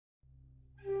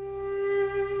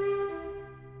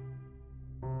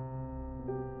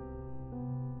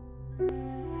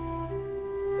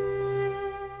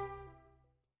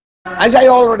As I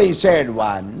already said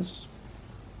once,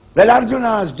 that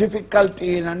Arjuna's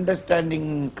difficulty in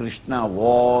understanding Krishna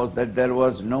was that there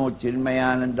was no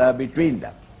Chinmayananda between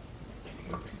them.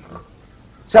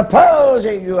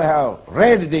 Supposing you have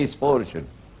read this portion,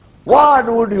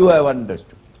 what would you have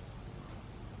understood?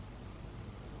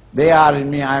 They are in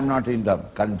me, I am not in them.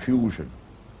 Confusion.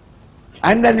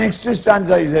 And the next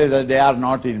stanza he says that they are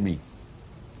not in me.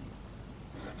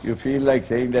 You feel like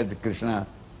saying that, Krishna,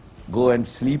 go and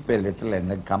sleep a little and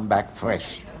then come back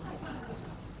fresh.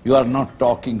 You are not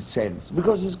talking sense,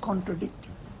 because it's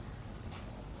contradictory.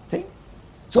 See?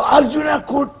 So Arjuna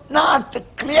could not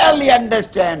clearly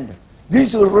understand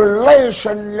this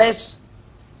relationless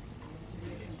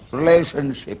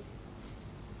relationship.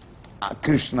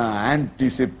 Krishna,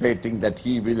 anticipating that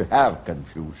he will have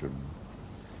confusion,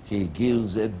 he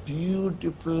gives a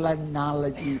beautiful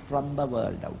analogy from the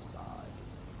world outside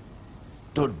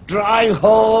to drive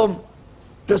home,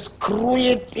 to screw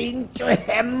it into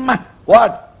him.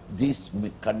 What? This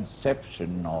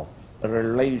conception of a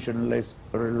relationless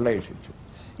relationship.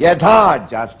 Yatha,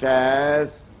 just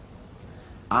as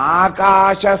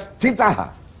Akasha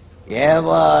sthitaha,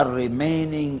 ever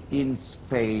remaining in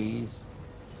space.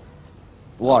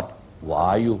 What?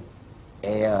 Vayu,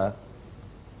 air,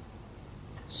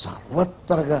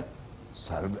 sarvatraga,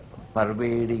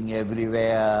 pervading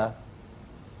everywhere.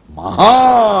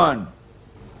 Mahan!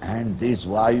 And this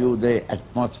Vayu, the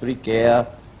atmospheric air,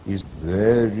 is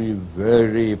very,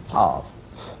 very powerful.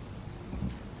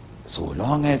 So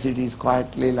long as it is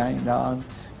quietly lying down,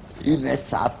 in a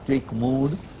sattvic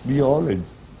mood, we all enjoy.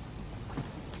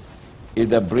 If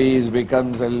the breeze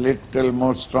becomes a little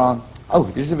more strong,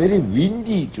 oh, it's very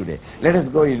windy today, let us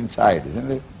go inside, isn't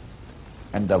it?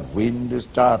 And the wind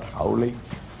starts howling,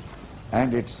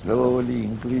 and it slowly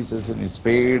increases in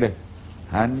speed,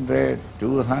 100,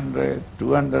 200,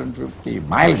 250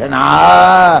 miles an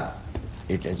hour.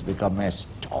 It has become a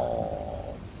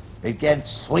storm. It can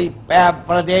sweep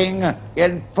everything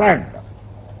in front of it.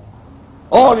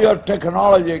 All your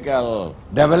technological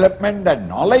development and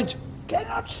knowledge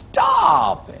cannot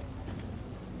stop it.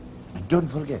 And don't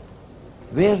forget,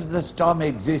 where does the storm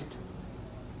exist?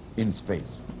 In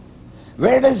space.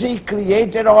 Where does he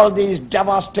created all these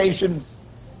devastations?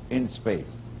 In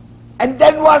space. And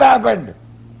then what happened?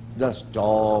 The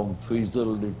storm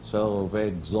fizzled itself,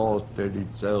 exhausted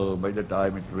itself by the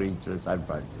time it reached San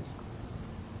Francisco.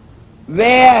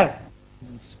 Where?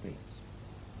 In space.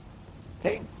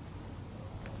 Think.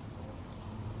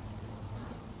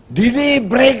 Did he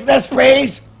break the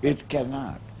space? It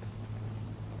cannot.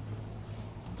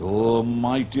 Though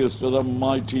mightiest of the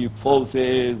mighty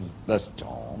forces, the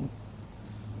storm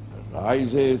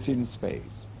rises in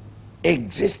space,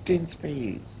 exists in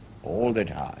space all the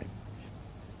time,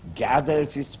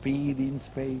 gathers its speed in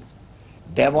space,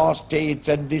 devastates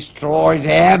and destroys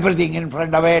everything in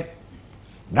front of it.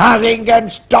 Nothing can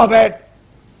stop it.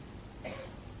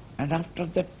 And after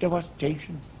that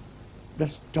devastation, the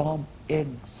storm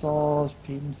exhausts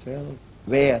himself.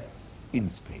 Where? In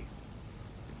space.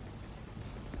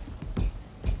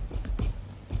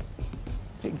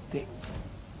 Think.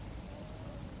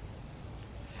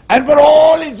 And for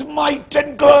all its might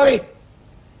and glory,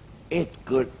 it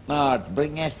could not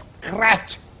bring a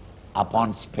scratch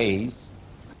upon space.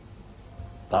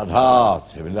 Tadha,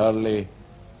 similarly,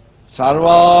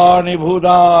 sarvani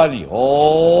bhutani,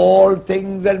 all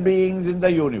things and beings in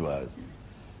the universe,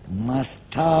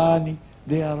 mastani,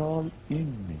 they are all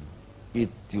in me.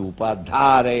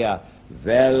 Ityupadharaya,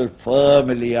 well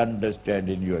firmly understand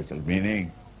in yourself.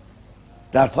 Meaning,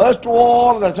 the first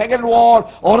war, the second war,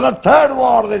 or the third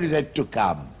war that is yet to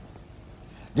come,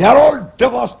 they are all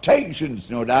devastations,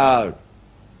 no doubt.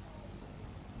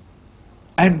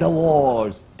 And the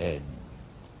wars end.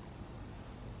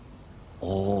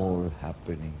 All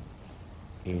happening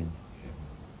in him.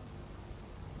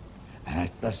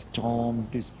 As the storm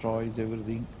destroys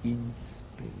everything in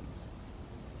space,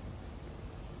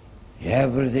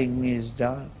 everything is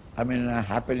done.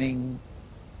 Happening,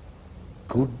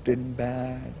 good and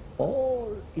bad,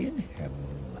 all in him.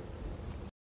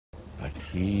 But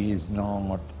he is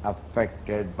not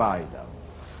affected by them.